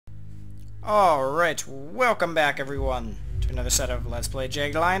Alright, welcome back everyone to another set of Let's Play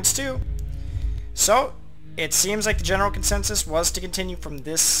Jagged Alliance 2. So, it seems like the general consensus was to continue from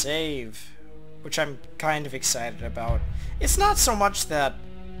this save, which I'm kind of excited about. It's not so much that,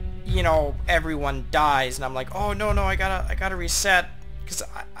 you know, everyone dies and I'm like, oh no, I gotta reset, because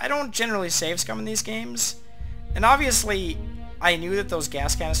I don't generally save scum in these games. And obviously, I knew that those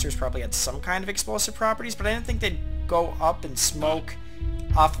gas canisters probably had some kind of explosive properties, but I didn't think they'd go up in smoke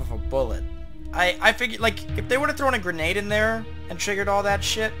off of a bullet. I figured, like, if they would have thrown a grenade in there and triggered all that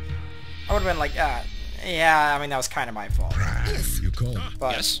shit, I would have been like, yeah, I mean, that was kind of my fault. Yes. You call.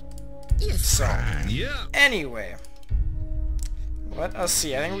 But, Yes. So, Yeah. anyway, let us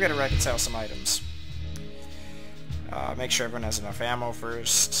see. I think we're going to reconcile some items. Make sure everyone has enough ammo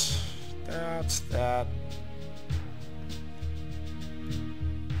first. That's that.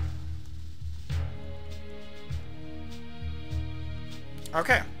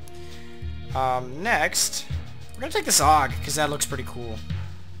 Okay. Next, we're gonna take this AUG, because that looks pretty cool.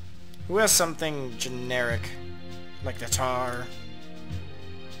 Who has something generic, like the tar?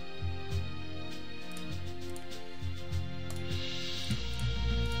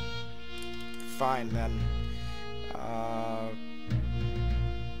 Fine, then.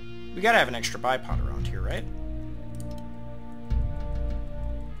 We gotta have an extra bipod around here, right?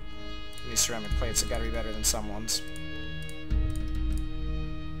 These ceramic plates have gotta be better than some ones.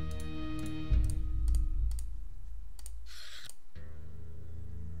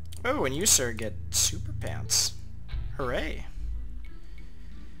 Oh, and you, sir, get super pants. Hooray.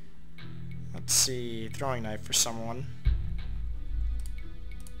 Let's see, throwing knife for someone.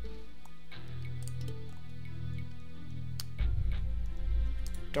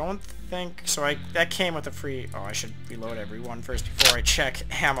 Don't think... So that came with a free... Oh, I should reload everyone first before I check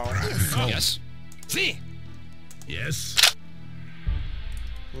ammo. Yes. See. Yes.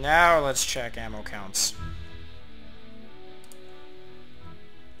 Now let's check ammo counts.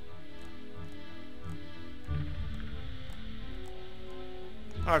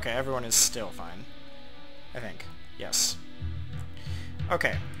 Okay, everyone is still fine. I think. Yes.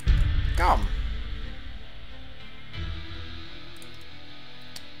 Okay. Gum.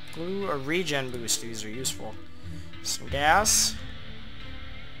 Glue or regen boost. These are useful. Some gas.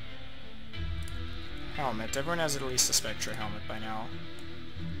 Helmet. Everyone has at least a Spectra helmet by now.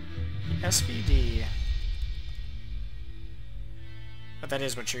 SVD. But that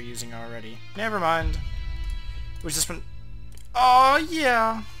is what you're using already. Never mind. Was this one... Oh,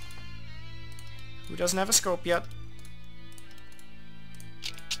 yeah. Who doesn't have a scope yet?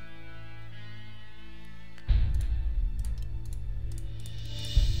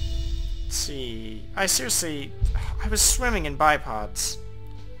 Let's see. I was swimming in bipods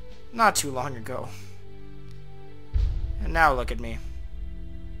not too long ago. And now look at me.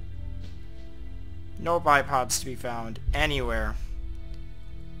 No bipods to be found anywhere.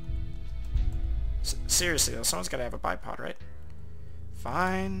 Seriously though, someone's gotta have a bipod, right?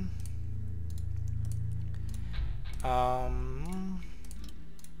 Fine. Let's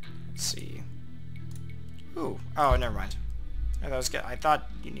see. Ooh. Oh, never mind. That was good. I thought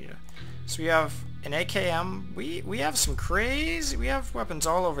you needed. So we have an AKM. We have some crazy. We have weapons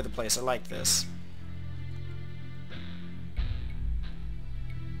all over the place. I like this.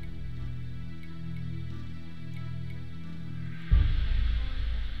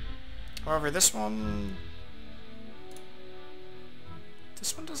 However, this one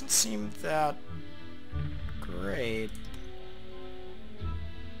doesn't seem that great.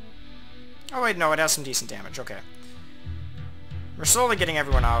 Oh wait, no, it has some decent damage. Okay. We're slowly getting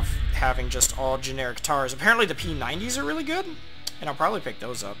everyone off having just all generic tars. Apparently the P90s are really good, and I'll probably pick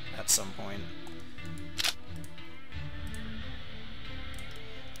those up at some point.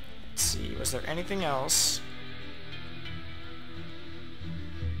 Let's see, was there anything else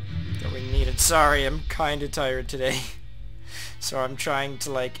that we needed? Sorry, I'm kinda tired today. So I'm trying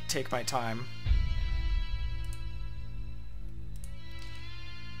to, like, take my time.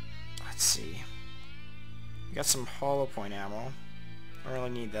 Let's see. We got some hollow point ammo. I don't really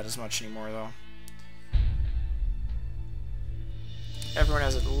need that as much anymore, though. Everyone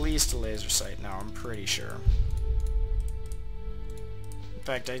has at least a laser sight now, I'm pretty sure. In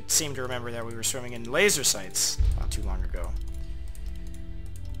fact, I seem to remember that we were swimming in laser sights not too long ago.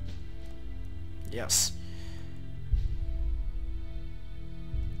 Yes.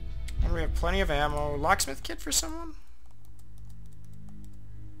 And we have plenty of ammo. Locksmith kit for someone?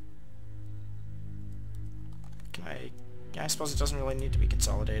 Can I... Yeah, I suppose it doesn't really need to be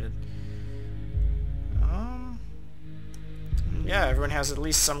consolidated. Yeah, everyone has at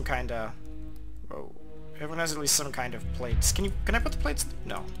least some kind of... Whoa. Everyone has at least some kind of plates. Can I put the plates?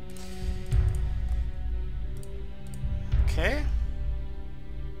 No.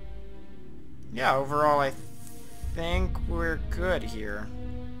 yeah, overall I think we're good here.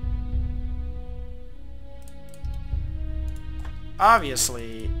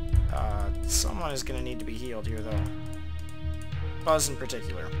 Obviously, someone is going to need to be healed here, though. Buzz in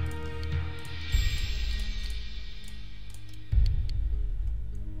particular.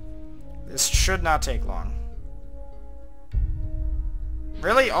 This should not take long.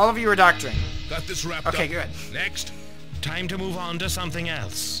 Really? All of you are doctoring? Got this wrapped Okay, up. good. Next. Time to move on to something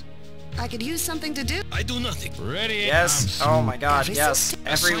else. I could use something to do. I do nothing. Ready? Yes. Oh my god, yes.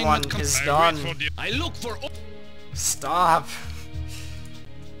 Everyone is done. I look for... Stop.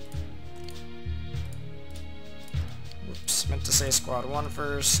 Oops, meant to say squad 1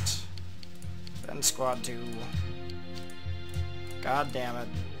 first. Then squad 2. God damn it.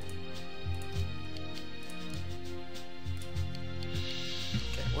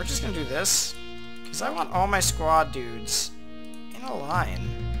 Okay, we're just gonna do this. Because I want all my squad dudes in a line.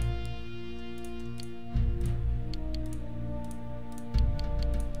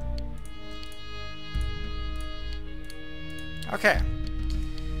 Okay.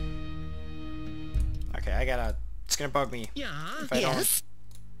 Okay, I gotta... It's gonna bug me if I Yes.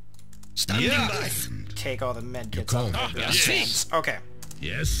 Standing by. don't take all the med kits called. out of the Yes. stands. Okay.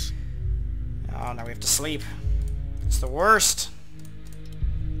 Yes. Oh, now we have to sleep. It's the worst.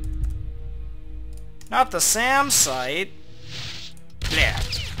 Not the SAM site.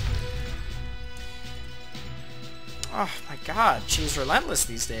 Blech. Oh my god, she's relentless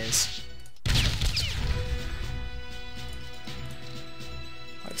these days.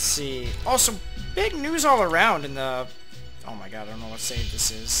 Let's see. Also, big news all around in the... Oh my god, I don't know what save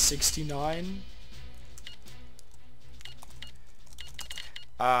this is. 69?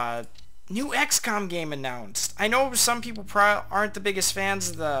 New XCOM game announced. I know some people aren't the biggest fans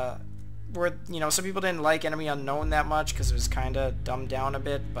of the... You know, some people didn't like Enemy Unknown that much because it was kind of dumbed down a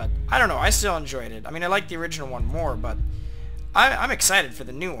bit, but I don't know, I still enjoyed it. I mean, I liked the original one more, but I'm excited for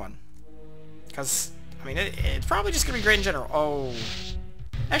the new one. Because, I mean, it's probably just going to be great in general. Oh...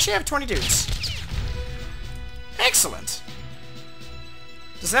 Actually, I have 20 dudes. Excellent.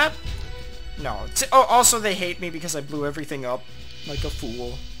 Does that... No. Oh, also they hate me because I blew everything up like a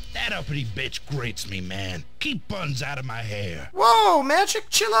fool. That uppity bitch grates me, man. Keep buns out of my hair. Whoa, Magic,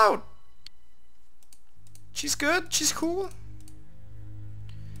 chill out. She's good. She's cool.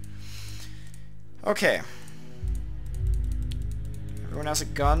 Okay. Everyone has a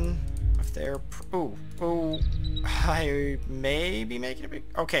gun. If they're... Ooh. Ooh. I may be making a big...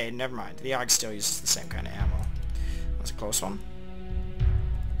 Okay, never mind. The AUG still uses the same kind of ammo. That's a close one.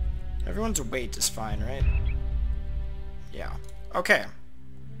 Everyone's weight is fine, right? Yeah. Okay.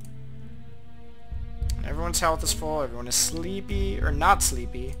 Everyone's health is full. Everyone is sleepy. Or not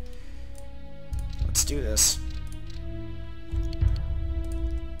sleepy. Let's do this.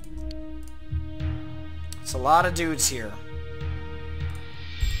 It's a lot of dudes here.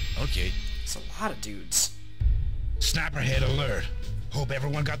 Okay. It's a lot of dudes. Sniper head alert. Hope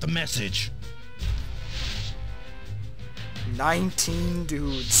everyone got the message. 19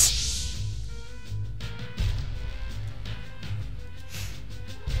 dudes.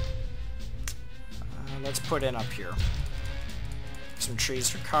 Let's put in up here. Some trees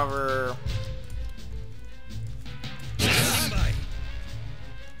for cover.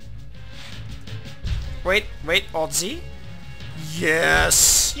 Wait, Alt Z?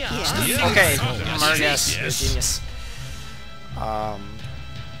 Yes! Yes. Okay, Yes. Margus, Yes. you're a genius.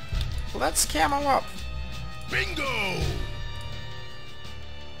 Let's camo up. Bingo!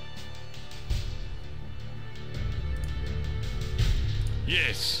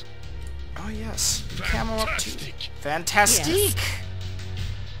 Yes. Oh yes, camo up too. Fantastic. Fantastique!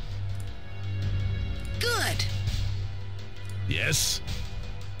 Good. Yes.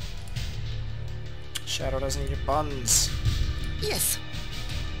 Shadow doesn't eat buns. Yes.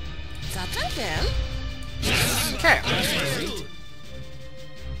 Ça va then? Okay.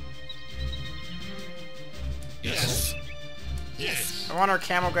 Yes. Yes. I want our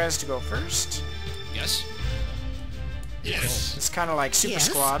camo guys to go first. Yes. Yes. It's kind of like Super Yes.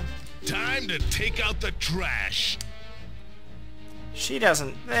 Squad. Time to take out the trash. She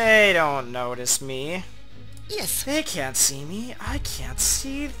doesn't... They don't notice me. Yes. They can't see me. I can't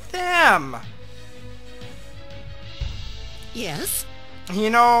see them. Yes. You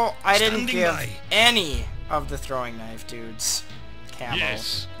know, I didn't Standing give by. any of the throwing knife dudes camo.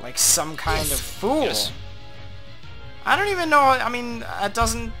 Yes. Like some kind Yes. of fool. Yes. I don't even know... I mean, that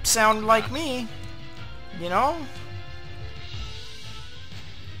doesn't sound like me. You know?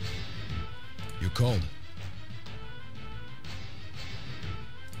 You called.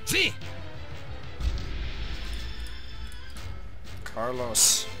 See?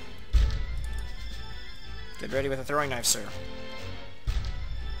 Carlos. Get ready with a throwing knife, sir.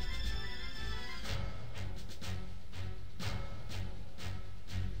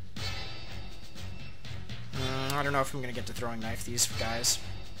 I don't know if I'm gonna get to throwing knife these guys.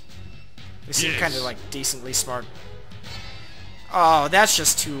 They seem kind of like decently smart. Oh, that's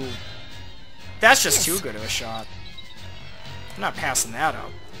just too... That's just too good of a shot. I'm not passing that up.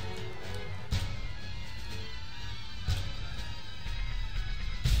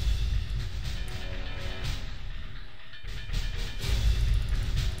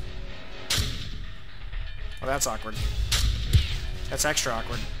 Well, that's awkward. That's extra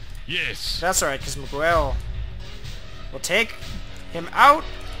awkward. Yes. That's alright, because Miguel will take him out.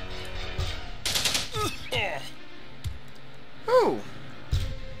 Ooh.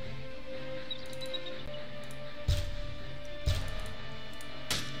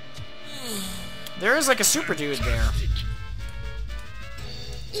 There is like a super dude there.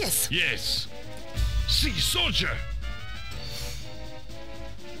 Yes. Yes. See, soldier.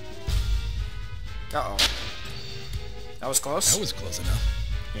 Uh-oh. That was close. That was close enough.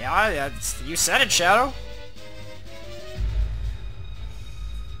 Yeah, you said it, Shadow.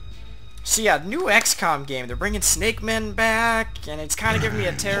 So yeah, new XCOM game. They're bringing Snake Men back, and it's kind of giving me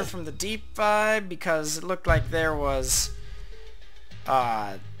a Terror from the Deep vibe, because it looked like there was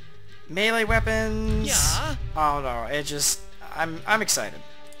melee weapons. Yeah. I don't know. It just... I'm excited.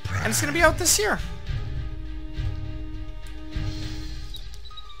 And it's gonna be out this year.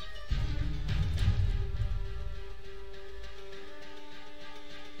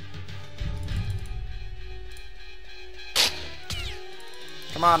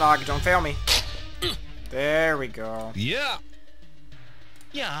 Come on, Og, don't fail me. There we go. Yeah.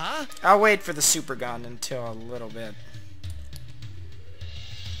 Yeah. I'll wait for the super gun until a little bit.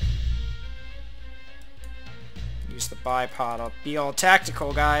 Use the bipod. I'll be all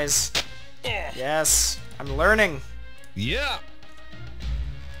tactical, guys. Yes, I'm learning. Yeah.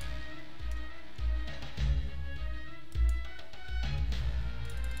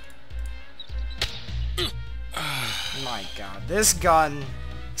 My god, this gun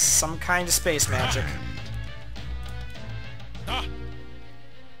is some kind of space magic. Ah.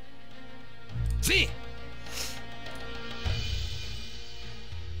 See.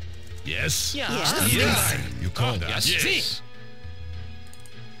 Yes. Yeah. Yes. You called Yes. us. Yes.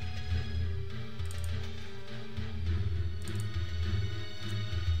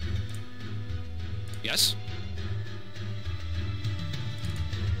 Yes.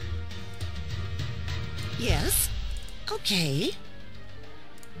 Yes. Okay.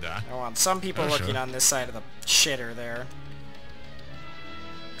 Da. I want some people Oh, looking sure. on this side of the shitter there.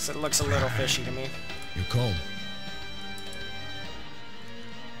 Because it looks a little fishy to me. You called.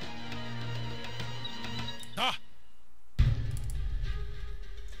 Ah.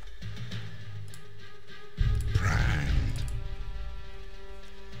 Primed.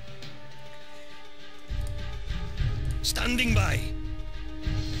 Standing by.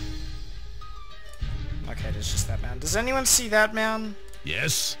 Okay, there's just that man. Does anyone see that man?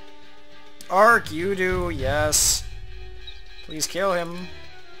 Yes. Ark, you do, yes. Please kill him.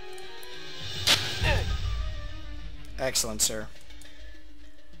 Excellent, sir.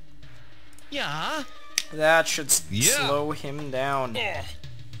 Yeah. That should Yeah. slow him down.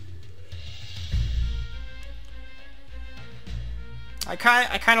 I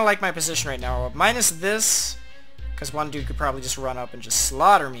kind of like my position right now. Minus this, because one dude could probably just run up and just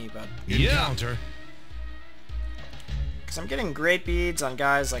slaughter me, but... Encounter. Because I'm getting great beads on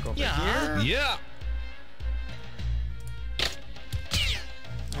guys like over Yeah. here. Yeah.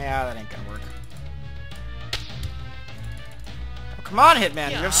 Yeah, that ain't gonna work. Oh, come on,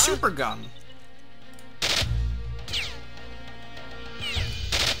 Hitman, you Yeah. have super gun.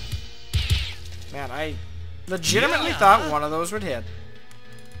 Man, I legitimately Yeah. thought one of those would hit.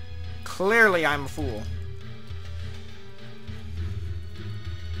 Clearly, I'm a fool.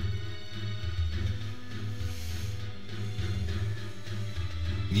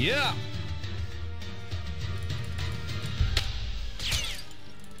 Yeah.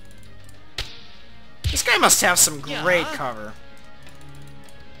 This guy must have some great Yeah. cover.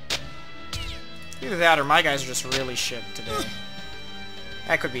 Either that or my guys are just really shit today.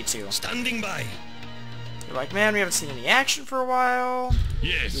 That could be too. Standing by. You're like, man, we haven't seen any action for a while.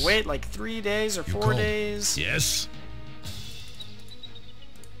 Yes. You wait like 3 days or 4 called. days. Yes.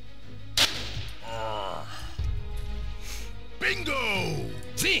 Bingo.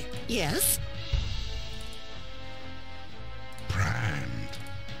 See. Yes. Primed.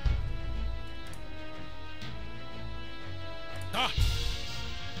 Ah.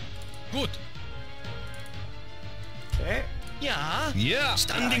 Good. Okay. Yeah. Yeah. I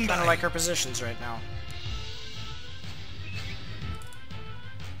Standing kind by. of like our positions right now.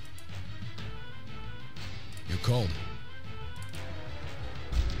 cold?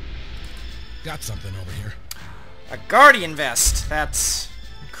 Got something over here. A Guardian Vest. That's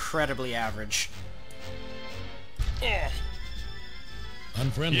incredibly average.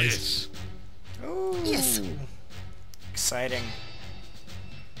 Unfriendly. Yes. Ooh. Yes. Exciting.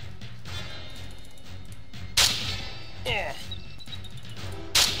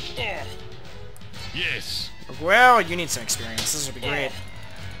 Yes. Well, you need some experience. This would be great.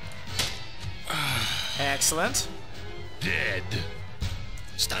 Excellent. Dead.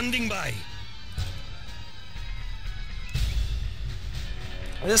 Standing by.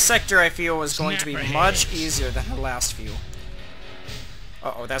 This sector, I feel, was going to be Snap our much heads. easier than the last few.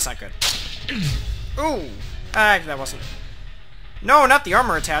 Uh-oh, that's not good. Ooh! Ah, that wasn't... No, not the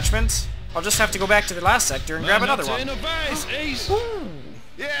armor attachment. I'll just have to go back to the last sector and grab another one. Ace. Ooh!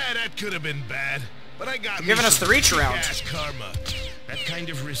 Yeah, that could have been bad, but I got You're giving us the reach around. Ass karma. That kind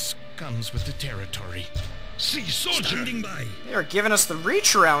of risk comes with the territory. See, soldier. Standing by. They are giving us the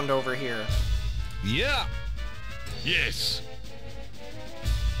reach around over here. Yeah. Yes.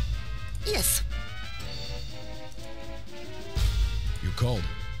 Yes. You cold?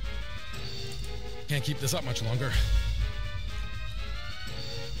 Can't keep this up much longer.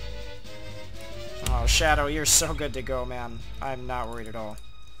 Oh, Shadow, you're so good to go, man. I'm not worried at all.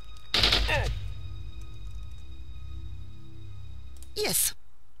 Yes.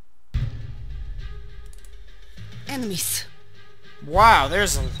 Enemies. Wow,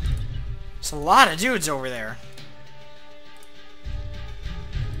 there's a lot of dudes over there.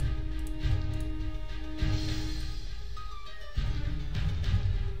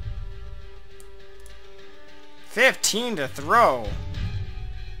 $15 to throw.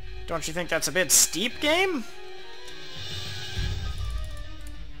 Don't you think that's a bit steep, game?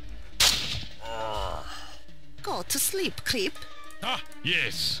 Go to sleep, creep. Ah,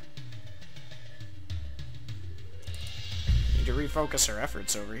 yes. Need to refocus our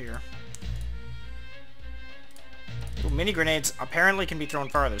efforts over here. Ooh, mini grenades apparently can be thrown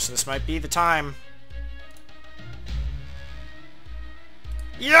farther, so this might be the time.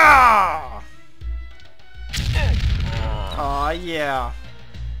 Yeah! Aw, yeah.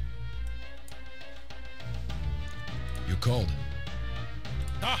 You cold?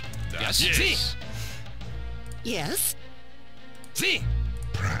 Ah, Yes. yes. Yes. See.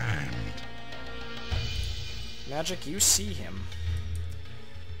 Primed. Magic, you see him.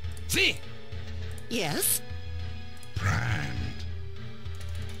 See. Yes. Primed.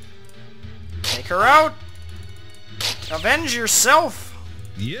 Take her out! Avenge yourself!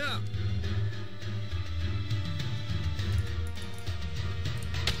 Yeah.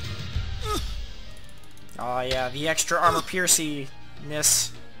 Oh yeah, the extra armor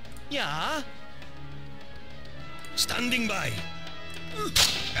pierciness. Yeah. Standing by.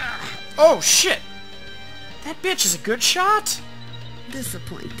 Oh shit! That bitch is a good shot!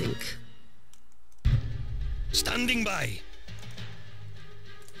 Disappointing. Standing by.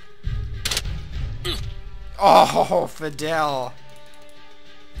 Oh, Fidel.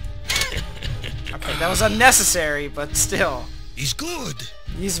 Okay, that was unnecessary, but still. He's good.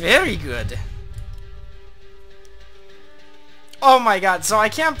 He's very good. Oh my god, so I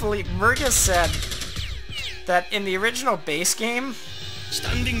can't believe Murga said that in the original base game,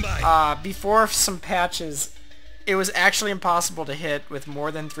 Standing by. before some patches, it was actually impossible to hit with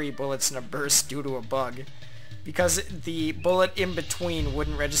more than 3 bullets in a burst due to a bug. Because the bullet in between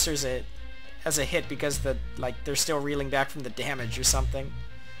wouldn't register as a hit because they're still reeling back from the damage or something.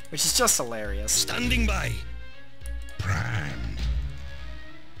 Which is just hilarious. Standing by. Primed.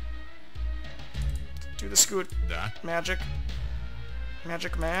 Do the scoot. That. Magic.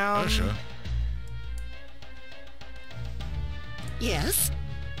 Magic man. Oh, sure. Yes.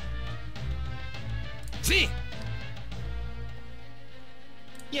 See.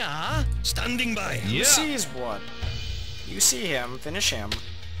 Yeah. Standing by. Who sees what? You see him. Finish him.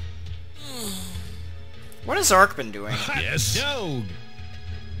 What has Ark been doing? Yes. Dog.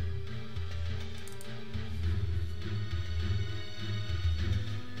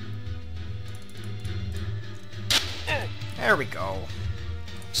 There we go.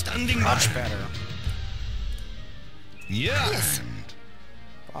 Standing by. Much better. Yeah. Yes.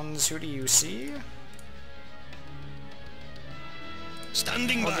 Buns, who do you see?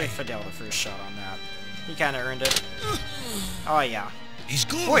 Standing I'll by. give Fidel the first shot on that. He kind of earned it. Oh yeah. He's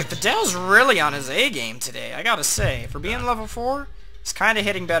good. Boy, Fidel's really on his A game today, I gotta say. For being level 4, he's kind of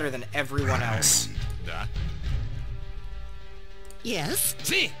hitting better than everyone else. That. Yes.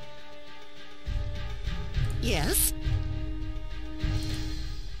 See. Yes.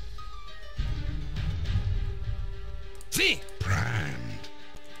 See. Primed.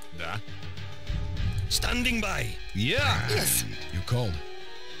 That. Standing by. Yeah. Yes. You called.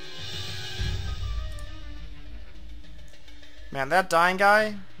 Man, that dying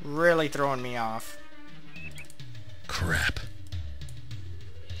guy really throwing me off. Crap.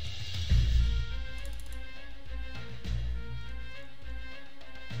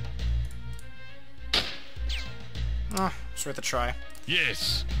 Oh, it's worth a try.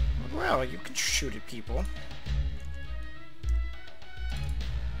 Yes. Well, you can shoot at people.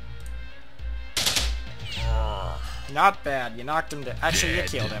 Not bad. You knocked him down. Actually, you Dead.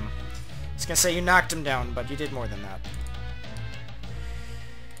 killed him. I was gonna say you knocked him down, but you did more than that.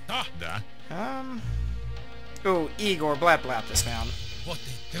 Ah, da. Ooh, Igor, blat this man. What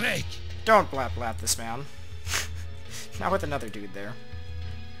the Drake? Don't blat this man. Not with another dude there.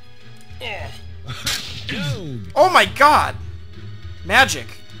 Go. Oh my god! Magic,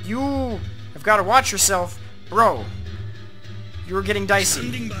 you have got to watch yourself, bro. You were getting dicey.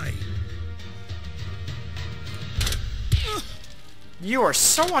 Standing by. You are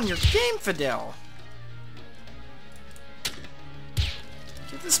so on your game, Fidel.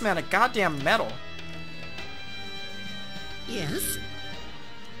 Give this man a goddamn medal. Yes.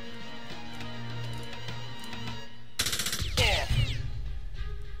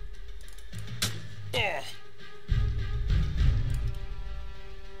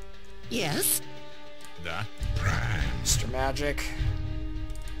 Yes. Da. Prime. Mr. Magic.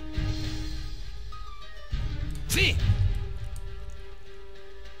 See.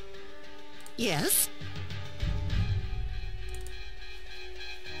 Yes.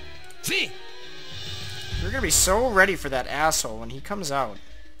 See. You're gonna be so ready for that asshole when he comes out.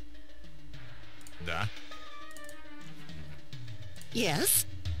 Da. Yes.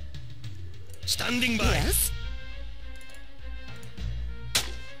 Standing by. Yes.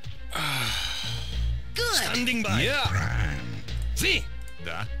 Good. Standing by. Yeah. Prime. See.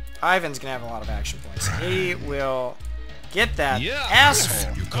 Da. Ivan's gonna have a lot of action points. He will get that Yeah.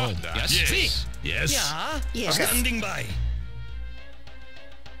 asshole. You called. Da. Yes. Yes. See. Yes. Yeah. Yes. Standing by.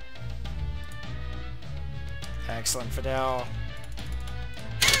 Excellent, Fidel.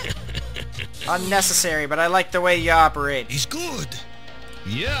 Unnecessary, but I like the way you operate. He's good.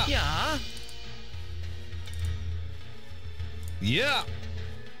 Yeah. Yeah. Yeah.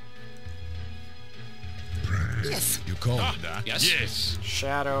 Yes. You called. Ah, da. Yes. Yes.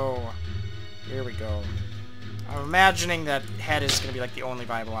 Shadow. Here we go. I'm imagining that head is going to be like the only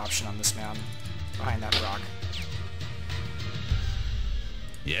viable option on this man. Behind that rock.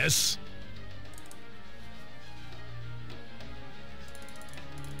 Yes.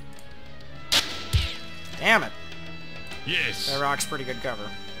 Damn it. Yes. That rock's pretty good cover.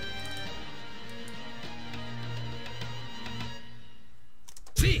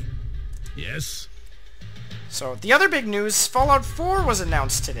 See. Yes. So, the other big news, Fallout 4 was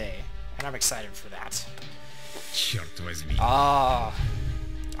announced today. And I'm excited for that. Черт возьми. Ah.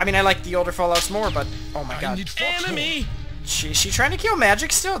 I mean, I like the older Fallouts more, but... Oh my god. Enemy. Is she trying to kill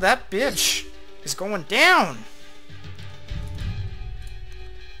Magic still? That bitch is going down.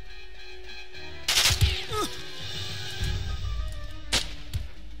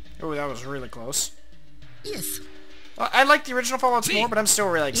 Oh, that was really close. Yes. I like the original Fallouts more, but I'm still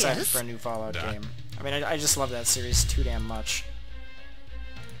really excited Yes. for a new Fallout Da. game. I mean, I just love that series too damn much.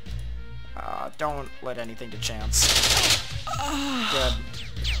 Don't let anything to chance. Good.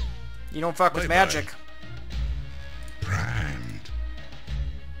 You don't fuck with Bye-bye. Magic. Primed.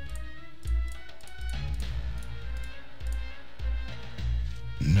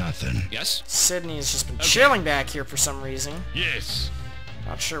 Nothing. Yes. Sydney has just been chilling back here for some reason. Yes.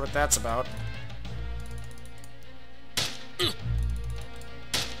 Not sure what that's about.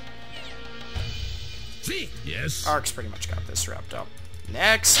 See. Yes. Ark's pretty much got this wrapped up.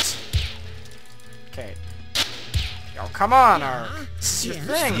 Next! Okay. Oh, come on, Ark. This is your Yes.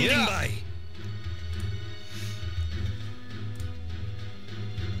 thing. Standing Yeah. by.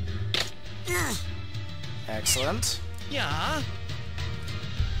 Excellent. Yeah.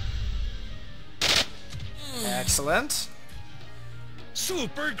 Excellent.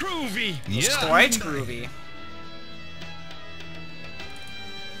 Super groovy. It's Yeah. quite groovy.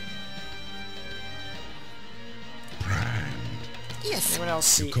 Primed. Yes. Anyone else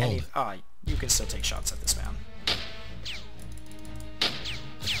see called any... it. Ah, you can still take shots at this man.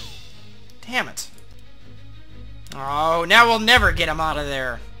 Damn it. Oh, now we'll never get him out of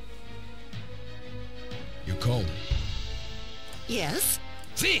there. You called. Yes.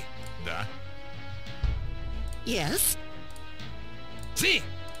 See. Да. Yes. See.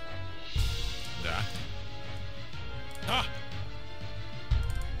 Да. А!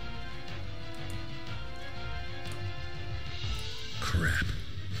 Crap.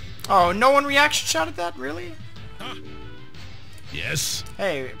 Oh, no one reaction shot at that? Really? Yes.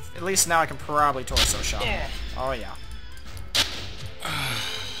 Hey, at least now I can probably torso shot. Oh, yeah.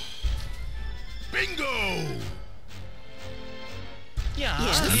 Bingo! Yeah.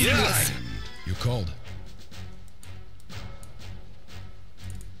 Yes. Yes. You called.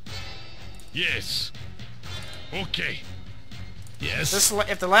 Yes. Okay. Yes.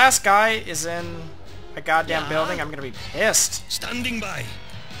 If the last guy is in a goddamn building, I'm gonna be pissed. Standing by.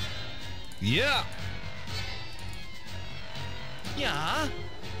 Yeah. Yeah.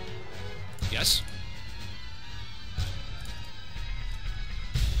 Yes.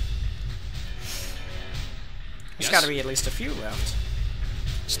 There's Yes. gotta be at least a few left.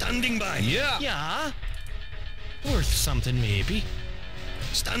 Standing by. Yeah. Yeah. Worth something, maybe.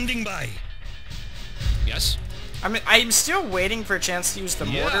 Standing by. Yes. I mean, I'm still waiting for a chance to use the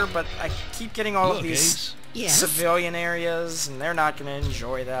Yeah. mortar, but I keep getting all of Look, these Ace. Yes. civilian areas, and they're not gonna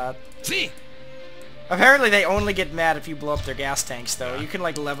enjoy that. See. Apparently they only get mad if you blow up their gas tanks, though. You can,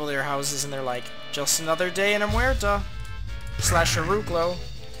 like, level their houses, and they're like, just another day in a muerta. Slash a Ruklo.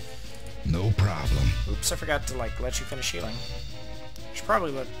 No problem. Oops, I forgot to, like, let you finish healing. Should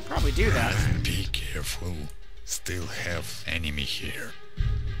probably do that. Be careful. Still have enemy here.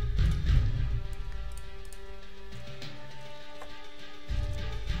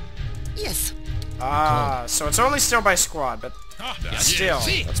 Yes. Ah, so it's only still by squad, but still,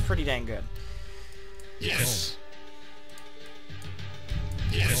 See. that's pretty dang good. Yes.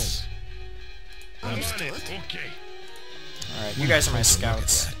 Yes. Understood. Okay. Alright, you guys are my Closer look at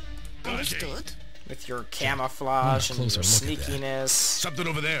scouts. that. Understood. With your camouflage and your Closer look at that. sneakiness. Something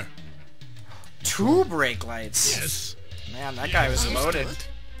over there. 2 brake lights. Yes. Man, that guy was loaded.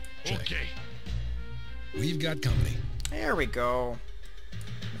 Okay. We've got company. There we go.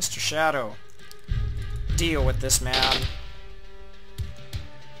 Mr. Shadow. Deal with this man.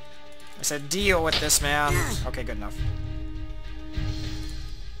 I said deal with this man. Okay, good enough.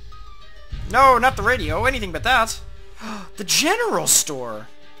 No, not the radio. Anything but that. The general store.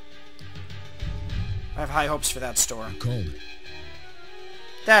 I have high hopes for that store. Cold.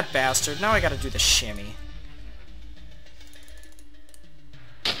 That bastard. Now I gotta do the shimmy.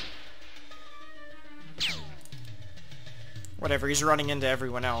 Whatever, he's running into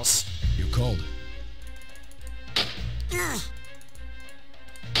everyone else. You called.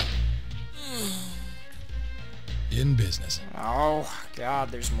 In business. Oh, God,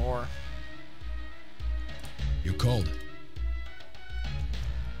 there's more. You called.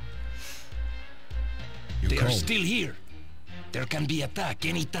 You They are called. still here. There can be attack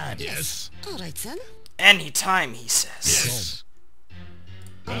anytime. Yes. All right then. Anytime, he says. Yes.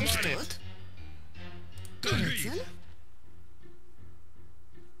 Understood. All right then.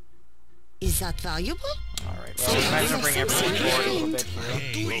 Is that valuable? Alright, well, we might as well bring everything forward a little bit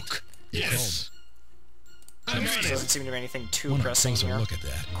here. Look. Yes. Doesn't seem to be anything too Want a pressing closer here. look at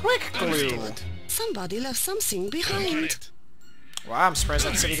that. Quick glue! Somebody left something behind. Wow, I'm surprised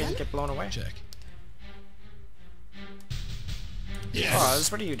that city didn't get blown away. Check.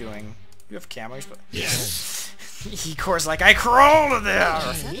 Oz, what are you doing? You have camos, but... Yes. Ecor's like, I crawled there!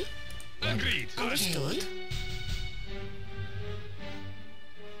 Then. Agreed. Understood.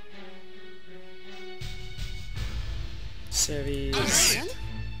 Civies. Then.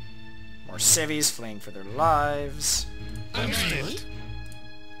 More civies fleeing for their lives. Understood.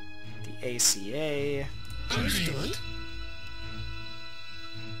 The ACA. Understood.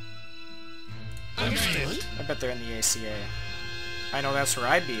 Understood. I bet they're in the ACA. I know that's where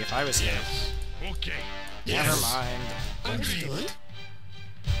I'd be if I was here. Okay. Never mind. Understood.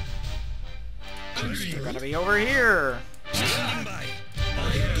 They're gonna be over here. Standing by.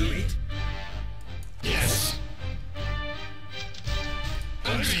 Yes.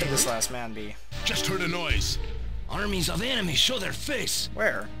 Where could this last man be? Just heard a noise. Armies of enemies show their face.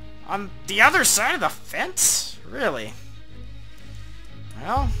 Where? On the other side of the fence? Really?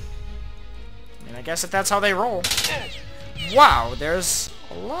 Well, I mean, I guess if that's how they roll. Wow, there's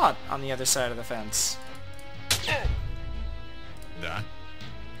a lot on the other side of the fence. That.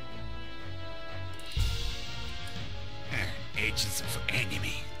 Agents of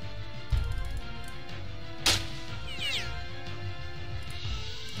enemy.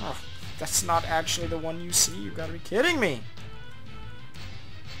 Oh, that's not actually the one you see. You gotta be kidding me.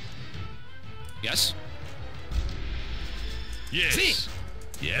 Yes. Yes. See.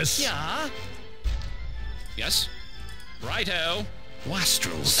 Yes. Yeah. Yes. Righto.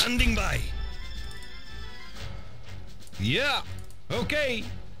 Wastrels. Standing by. Yeah. Okay.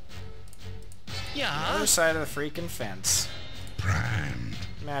 Yeah. Other side of the freaking fence. Primed.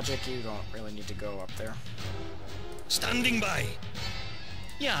 Magic, you don't really need to go up there. Standing by.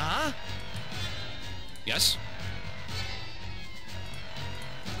 Yeah. Yes.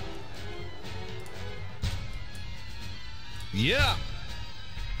 Yeah.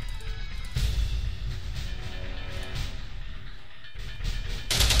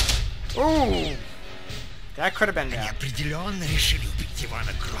 Ooh! That could have been bad. Определенно решили убить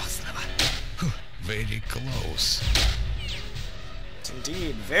Ивана Грозного. Very close. It's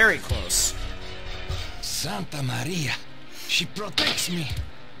indeed very close. Santa Maria. She protects me.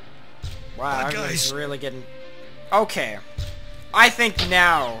 Wow, Bad everyone's guys. really getting... Okay. I think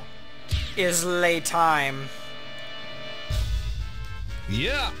now is lay time.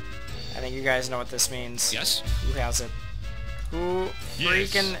 Yeah. I think you guys know what this means. Yes. Who has it? Who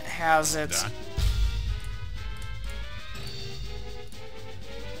Yes. freaking has it? Да.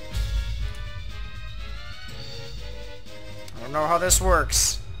 I don't know how this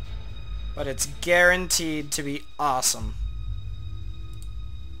works, but it's guaranteed to be awesome.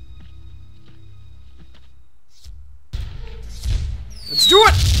 Let's do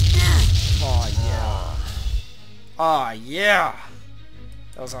it! Oh yeah. Oh yeah.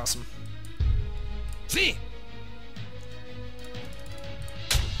 That was awesome. See.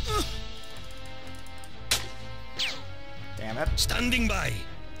 Damn it. Standing by.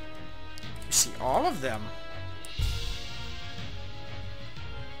 You see all of them.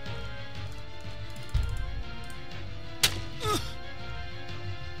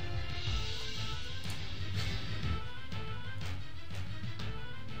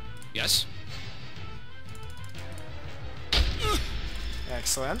 Yes.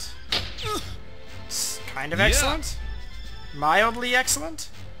 Excellent. It's kind of Yeah. excellent. Mildly excellent.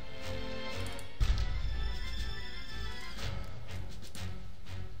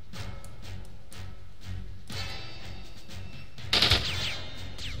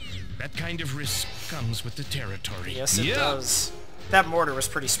 That kind of risk comes with the territory. Yes, it Yeah. does. That mortar was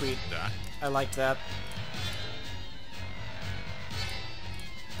pretty sweet. Да. I liked that.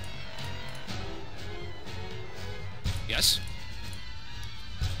 Yes.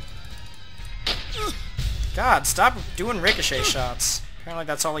 God, stop doing ricochet shots. Apparently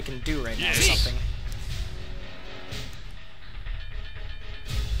that's all he can do right now or something.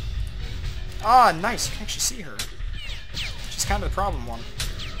 Ah, nice. You can actually see her. She's kind of the problem one.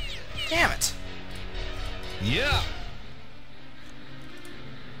 Damn it. Yeah.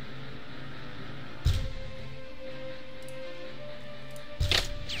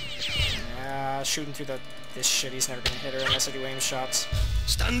 Yeah, shooting through this shit, he's never gonna hit her unless I do aim shots.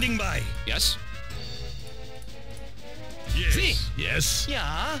 Standing by. Yes. Yes. See. Yes.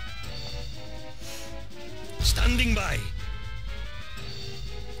 Yeah. Standing by.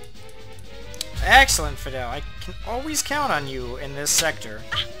 Excellent, Fidel. I can always count on you in this sector.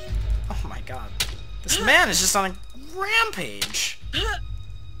 Oh my god. This man is just on a rampage.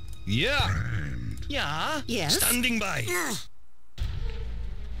 Yeah. Yeah. Yes. Standing by.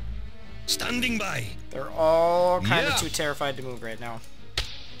 Standing by. They're all kind of Yeah. too terrified to move right now.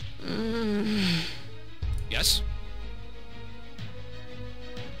 Yes.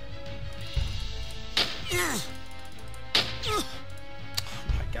 Oh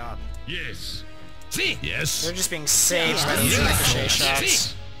my god. Yes. See. Yes. They're just being saved by those Yeah. ricochet shots.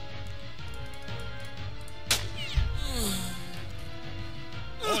 See.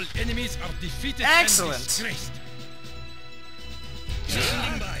 All enemies are defeated Excellent. and disgraced.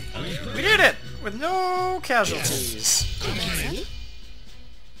 Standing by. We did it! With no casualties. Okay.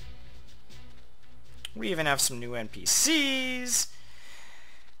 We even have some new NPCs.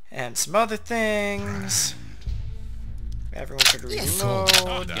 And some other things. Everyone could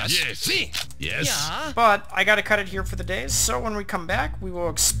reload. Yes. Yes. See. Yes. Yeah. But I gotta cut it here for the day, so when we come back, we will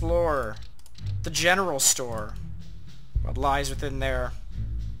explore the general store. What lies within there,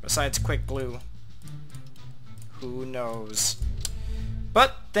 besides quick glue. Who knows?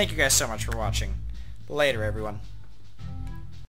 But, thank you guys so much for watching. Later, everyone.